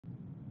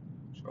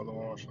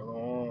Shalom,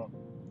 shalom.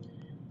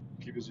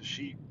 Keepers of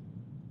sheep,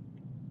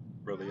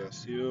 brother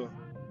Yasil,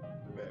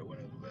 back with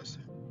another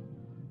lesson.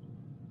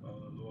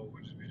 Lord,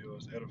 with this video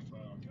is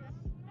edifying.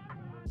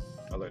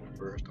 I like to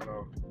first start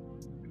off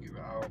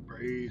giving all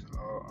praise,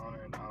 all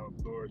honor, and all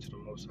glory to the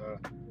Most High,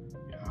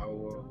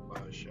 Yahweh,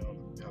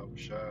 Bahashem, Yahweh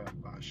Shai,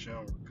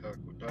 Bahashem, Rakak,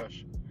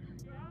 Wadash.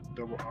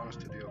 Double honors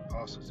to the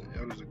apostles and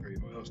elders of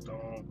Great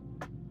Millstone,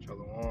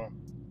 Shalom,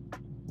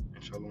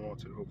 and Shalom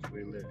to the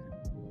hopefully elect.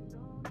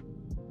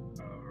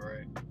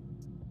 Alright,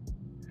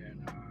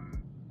 and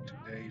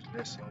today's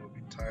lesson will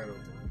be titled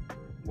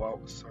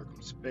Walk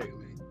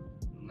Circumspectly,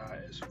 not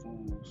as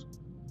fools,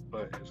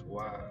 but as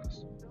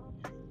wise.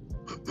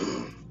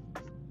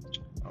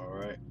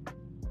 Alright,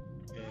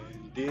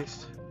 and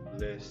this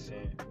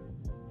lesson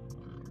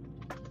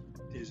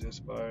is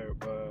inspired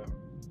by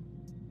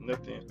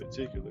nothing in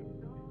particular,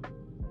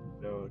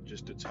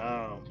 just the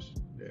times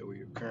that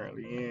we are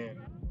currently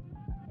in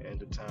and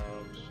the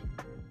times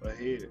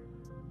ahead.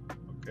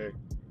 Okay,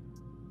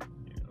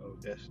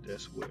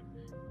 that's what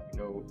you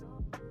know.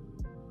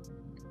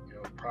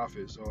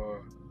 Prophets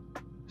are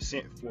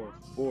sent forth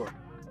for.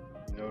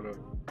 To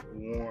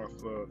warn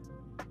for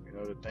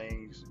the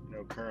things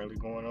currently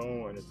going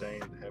on and the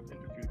things that happen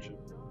in the future.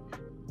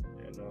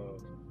 And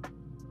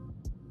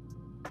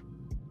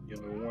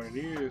the warning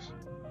is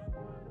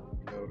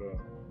to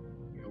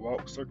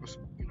walk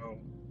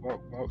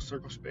walk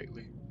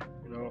circumspectly,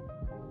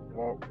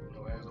 walk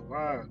as a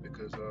wise,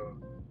 because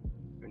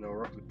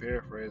roughly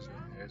paraphrasing,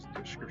 as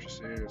the scripture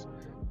says,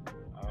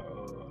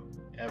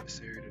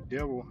 adversary the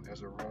devil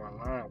as a roaring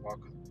lion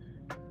walking.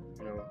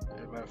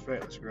 As a matter of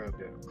fact, let's grab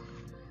that,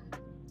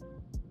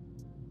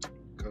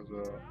 because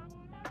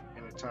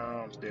in the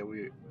times that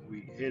we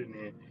heading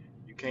in,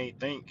 you can't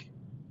think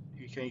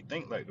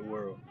like the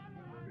world.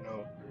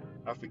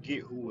 I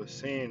forget who was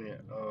saying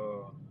it.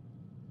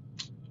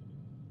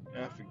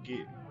 I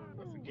forget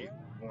who was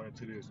going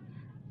into this,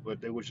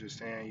 but they were just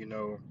saying, in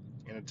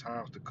the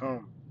times to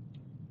come,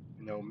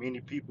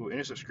 many people, and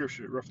it's a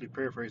scripture roughly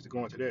paraphrased to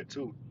go into that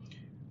too.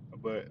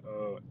 But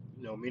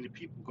many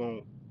people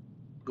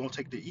gonna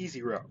take the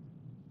easy route,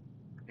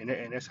 and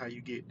that's how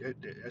you get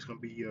that's gonna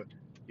be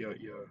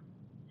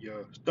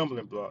your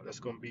stumbling block. That's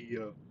gonna be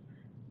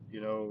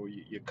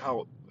you're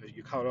caught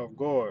off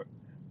guard,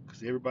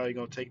 because everybody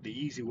gonna take the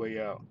easy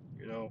way out.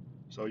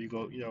 So you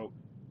gonna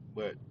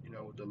but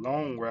the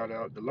long route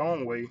out, the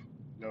long way,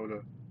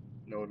 the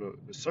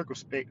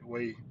circumspect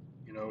way,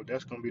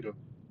 that's gonna be the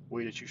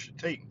way that you should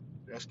take.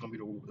 That's gonna be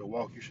the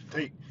walk you should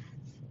take.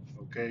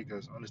 Okay,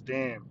 because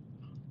understand.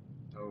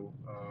 So,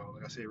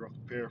 like I said,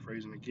 roughly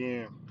paraphrasing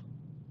again,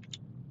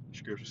 the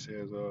scripture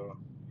says,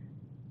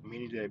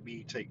 many that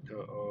be take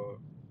the,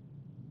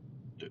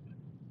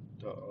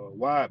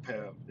 wide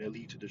path that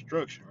lead to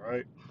destruction,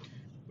 right?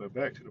 But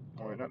back to the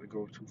point, not to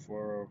go too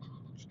far off,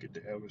 just get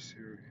the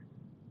adversary.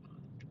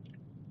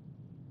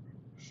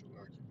 So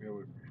I can bear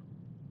with me.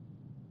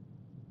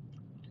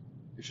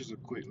 It's just a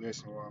quick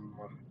lesson while I'm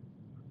on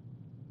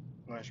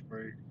my lunch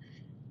break.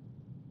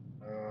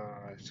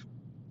 It's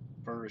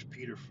 1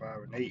 Peter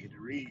 5:8, and it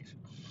reads,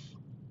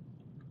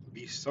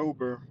 "Be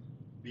sober,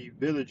 be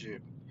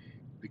vigilant,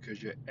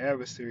 because your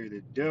adversary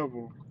the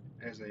devil,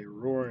 as a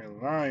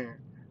roaring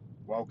lion,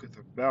 walketh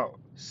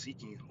about,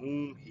 seeking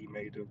whom he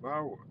may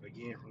devour."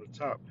 Again from the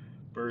top,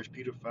 1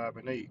 Peter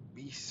 5:8.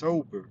 Be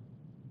sober.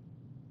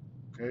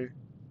 Okay?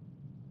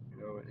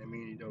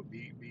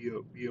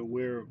 Be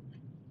aware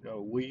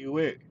of where you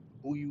at,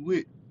 who you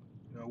with,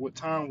 what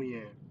time we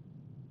in.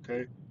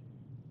 Okay?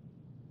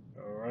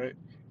 Alright.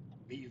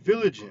 Be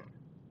vigilant.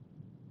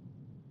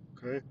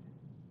 Okay?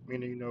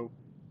 Meaning,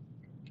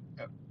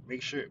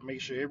 make sure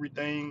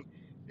everything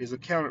is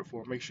accounted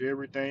for. Make sure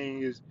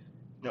everything is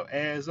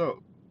adds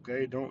up.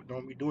 Okay?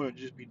 Don't be doing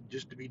it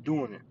just to be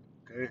doing it.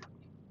 Okay?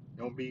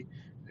 Don't be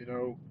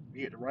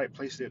be at the right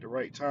place at the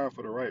right time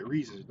for the right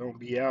reasons. Don't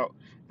be out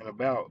and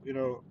about,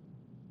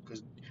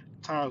 because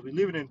times we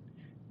living in,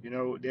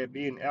 that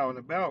being out and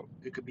about,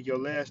 it could be your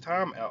last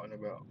time out and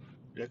about.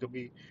 That could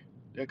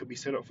be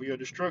set up for your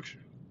destruction.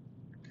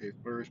 Okay,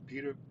 1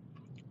 Peter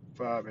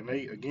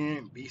 5:8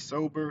 again. Be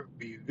sober,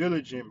 be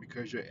vigilant,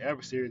 because your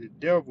adversary the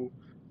devil,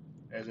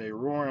 as a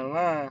roaring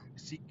lion,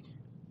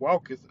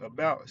 walketh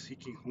about,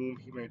 seeking whom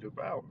he may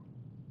devour.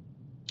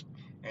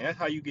 And that's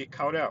how you get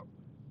caught out.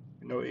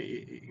 When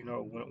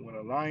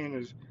a lion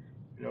is,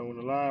 when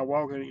the lion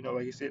walking,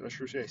 like he said, like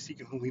sure said,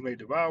 seeking whom he may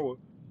devour,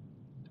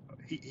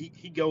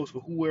 he goes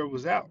for whoever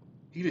was out.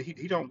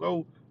 He don't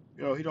go,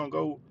 he don't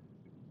go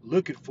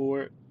looking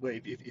for it. But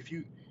if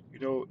you,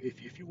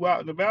 if you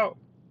out and about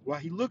while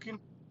he looking,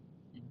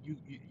 you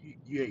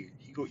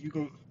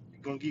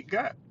gonna get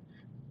got.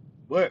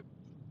 But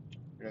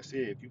like I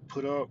said, if you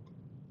put up,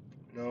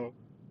 doing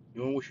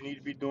what you need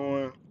to be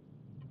doing,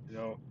 you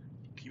know,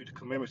 keep the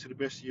commandments to the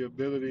best of your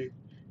ability,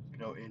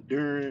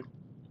 enduring,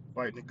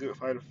 fighting the good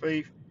fight of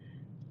faith,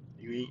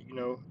 or you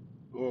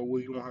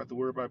won't have to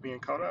worry about being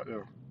caught out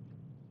there.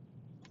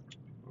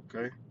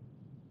 Okay,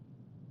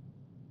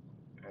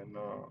 and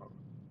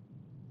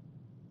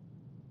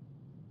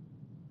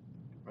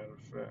Matter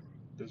of fact,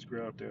 let's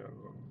grab that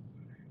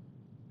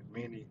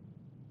many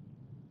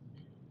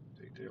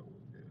take that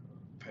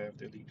path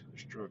that leads to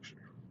destruction.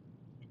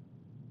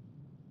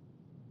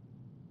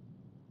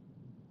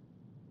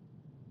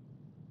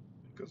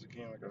 Because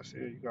again, like I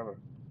said, you gotta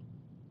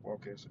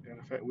walk as. And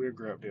in fact, we'll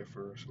grab that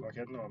first. Like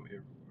I know I'm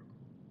everywhere.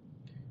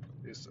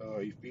 It's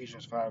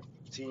Ephesians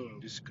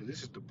 5:15. This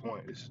is the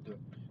point. This is the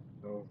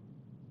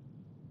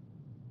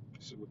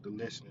this is what the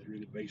lesson is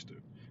really based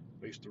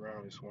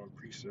around. This one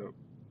precept.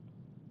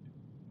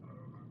 Uh,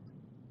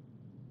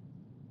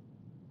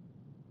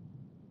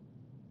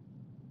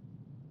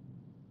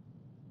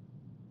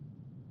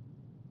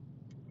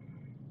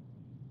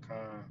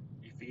 kind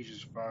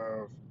Ephesians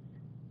 5:15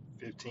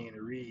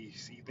 to read.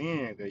 See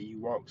then that you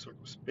walk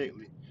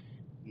circumspectly,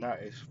 not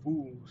as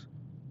fools,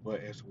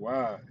 but as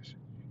wise,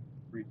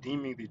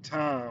 redeeming the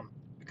time,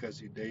 because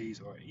the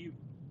days are evil.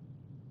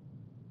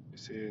 It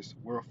says,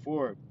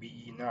 wherefore be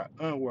ye not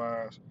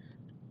unwise,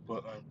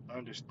 but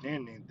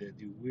understanding that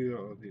the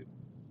will of the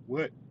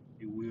what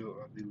the will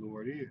of the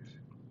Lord is.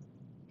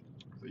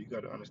 So you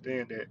got to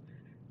understand that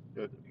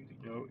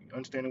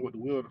understanding what the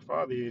will of the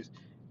Father is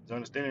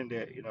understanding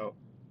that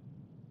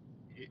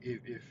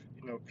if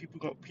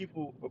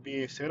people are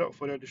being set up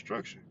for their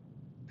destruction.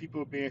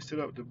 People are being set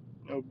up to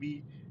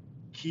be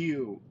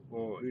killed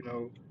or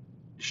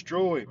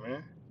destroyed,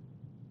 man.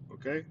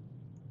 Okay,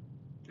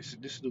 this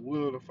is the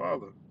will of the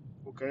Father.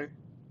 Okay,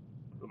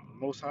 the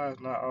Most High is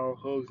not all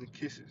hugs and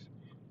kisses.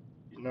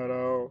 He's not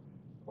all.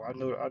 Well, I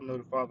know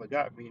the Father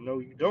got me. No,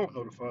 you don't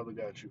know the Father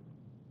got you.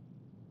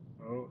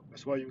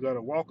 That's why you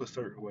gotta walk a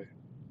certain way.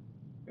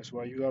 That's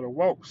why you gotta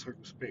walk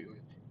circumspectly,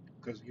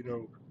 because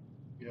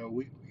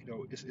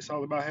it's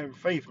all about having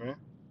faith, man.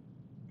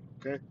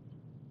 Okay,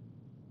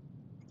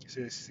 it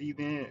says, see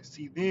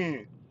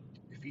then,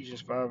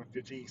 Ephesians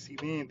 5:15, see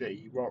then that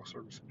ye walk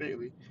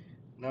circumspectly,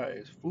 not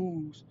as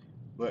fools,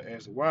 but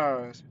as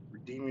wise,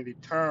 redeeming the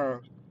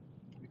times,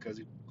 because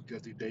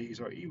the days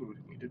are evil.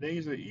 I mean, the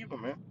days are evil,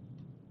 man.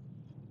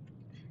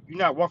 You're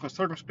not walking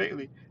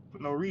circumspectly for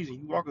no reason.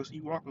 You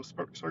walking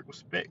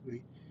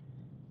circumspectly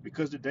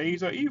because the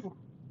days are evil.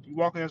 You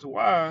walking as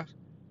wise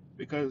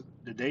because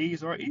the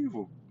days are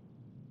evil.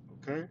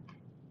 Okay,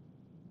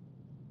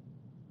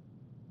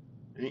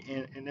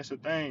 and that's the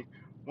thing.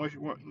 Once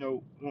you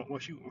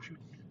once you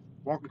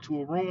walk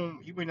into a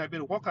room, you may not be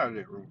able to walk out of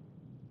that room.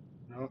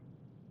 You know.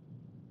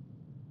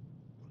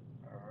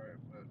 All right,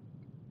 but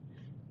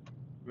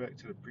back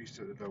to the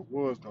precept that I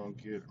was gonna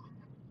get.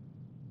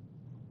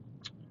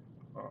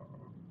 Uh,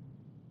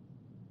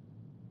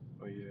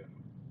 oh yeah,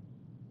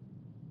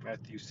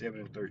 Matthew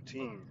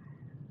 7:13.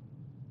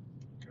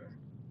 Okay.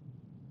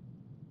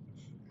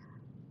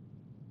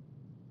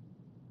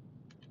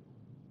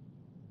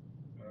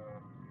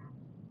 Um,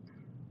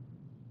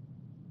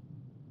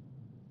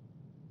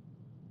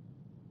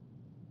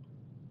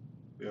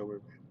 bear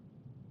with me.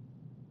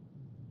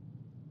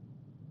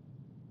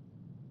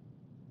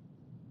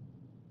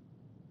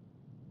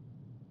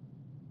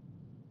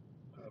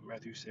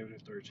 Matthew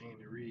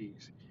 7:13. It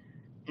reads,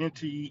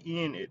 enter ye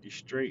in at the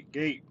straight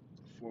gate,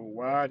 for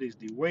wide is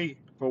the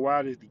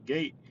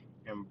gate,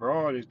 and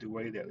broad is the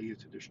way that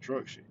leads to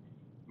destruction.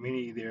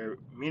 Many there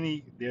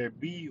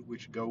be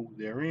which go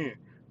therein.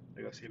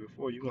 Like I said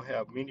before, you're gonna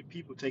have many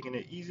people taking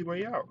the easy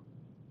way out.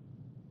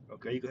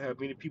 Okay, you're gonna have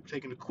many people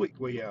taking the quick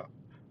way out,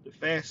 the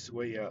fastest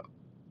way out.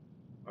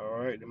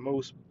 Alright, the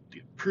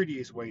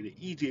prettiest way, the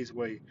easiest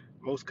way,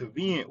 most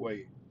convenient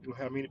way. You're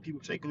gonna have many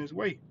people taking this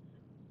way.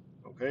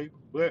 Okay?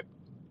 But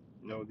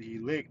the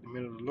elect, the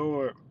men of the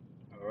Lord,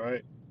 all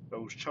right,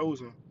 those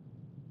chosen,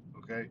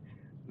 okay,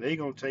 they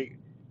gonna take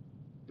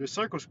the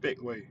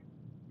circumspect way,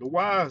 the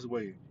wise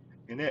way,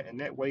 and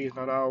that way is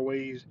not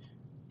always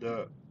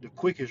the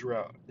quickest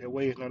route. That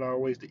way is not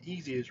always the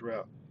easiest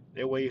route.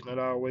 That way is not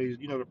always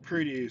the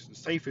prettiest, the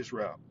safest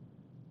route.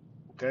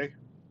 Okay,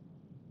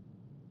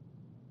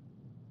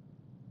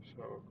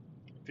 so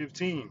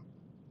 15,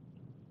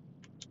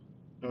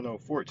 no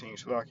 14,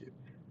 Salakia,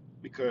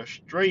 because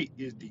straight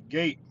is the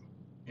gate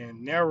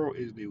and narrow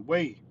is the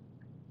way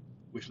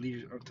which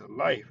leads unto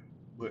life,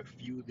 but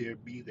few there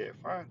be that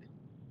find it.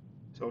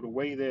 So the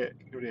way that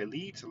that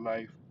leads to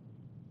life,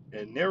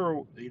 that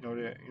narrow,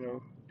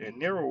 that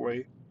narrow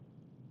way,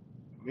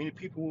 many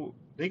people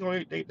they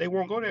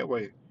won't go that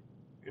way.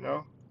 You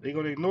know, they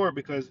gonna ignore it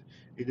because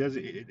it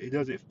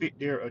doesn't fit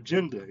their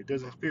agenda. It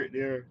doesn't fit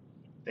their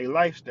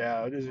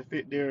lifestyle. It doesn't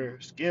fit their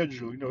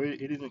schedule.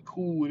 It isn't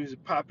cool. It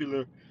isn't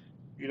popular.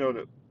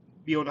 To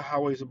be on the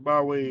highways and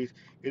byways.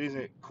 It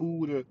isn't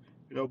cool to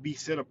be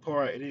set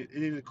apart. It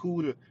isn't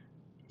cool to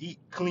eat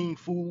clean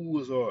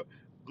foods or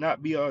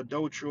not be an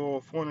adulterer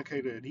or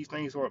fornicator. These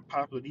things aren't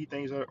popular. These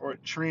things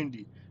aren't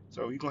trendy.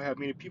 So you're gonna have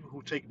many people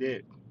who take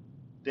that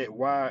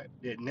wide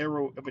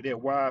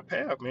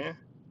path, man.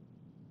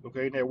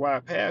 Okay, and that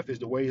wide path is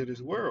the ways of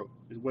this world,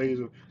 the ways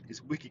of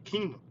this wicked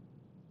kingdom.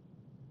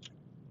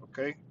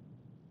 Okay,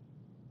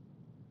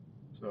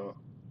 so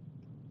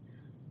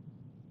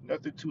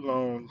nothing too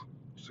long,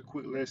 just a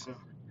quick lesson.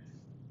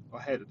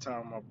 I had to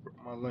time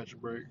my lunch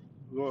break.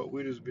 Lord,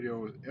 with this video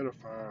was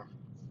edifying.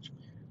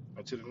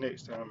 Until the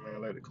next time, man,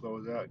 I'd like to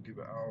close out, give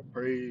it all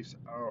praise,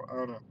 all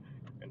honor,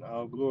 and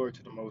all glory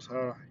to the Most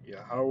High,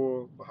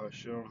 Yahweh,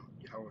 Bahashem,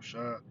 Yahweh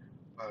Shai,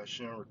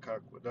 Bahashem, Rakak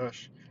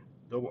Wadash.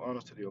 Double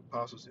honors to the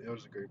apostles, the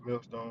elders, the great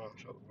millstone,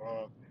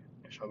 Shalom,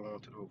 and Shalom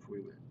to the whole